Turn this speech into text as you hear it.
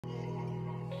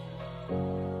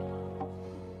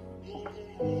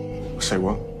Say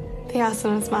what? The ass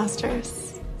and its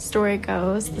masters. Story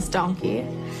goes, this donkey,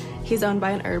 he's owned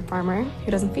by an herb farmer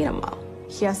who doesn't feed him well.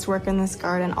 He has to work in this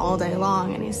garden all day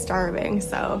long and he's starving,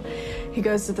 so he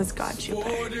goes to this god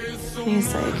Jupiter. And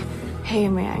he's like, hey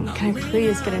man, can I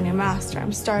please get a new master?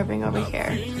 I'm starving over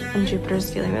here. And Jupiter's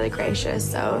feeling really gracious,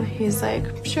 so he's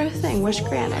like, sure thing, wish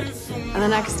granted. And the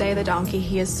next day, the donkey,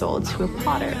 he is sold to a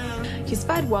potter. He's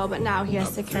fed well, but now he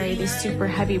has to carry these super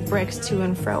heavy bricks to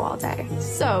and fro all day.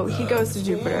 So he goes to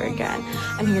Jupiter again,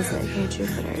 and he's like, hey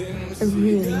Jupiter, I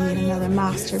really need another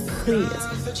master, please.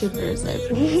 Jupiter's like,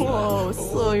 whoa,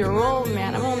 slow your roll,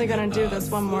 man. I'm only gonna do this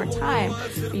one more time.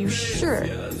 Are you sure?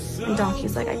 And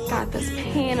Donkey's like, I got this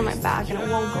pain in my back and it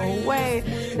won't go away.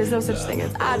 There's no such thing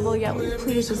as Advil yet. Will you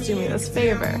please just do me this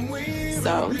favor?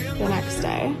 So the next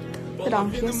day, the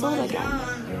donkey is sold again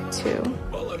to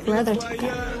another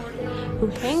tanner, who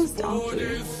hangs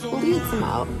Donkey, leads him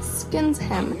out, skins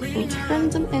him, and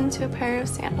turns him into a pair of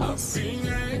sandals.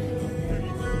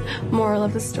 Moral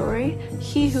of the story,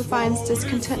 he who finds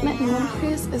discontentment in one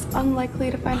place is unlikely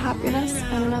to find happiness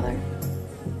in another.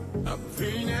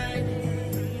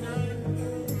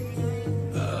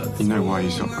 You know why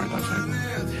Aesop wrote that fable?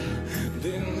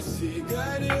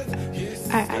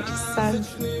 I just said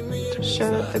to show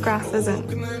that the grass isn't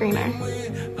greener. No.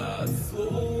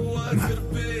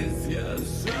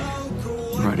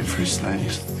 He wrote it for his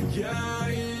slaves.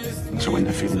 So when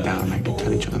they're feeling down, they can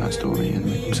tell each other that story and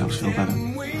make themselves feel better.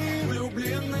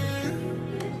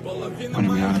 When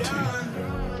in reality,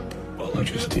 you're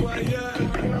just deeply,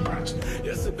 deeply oppressed.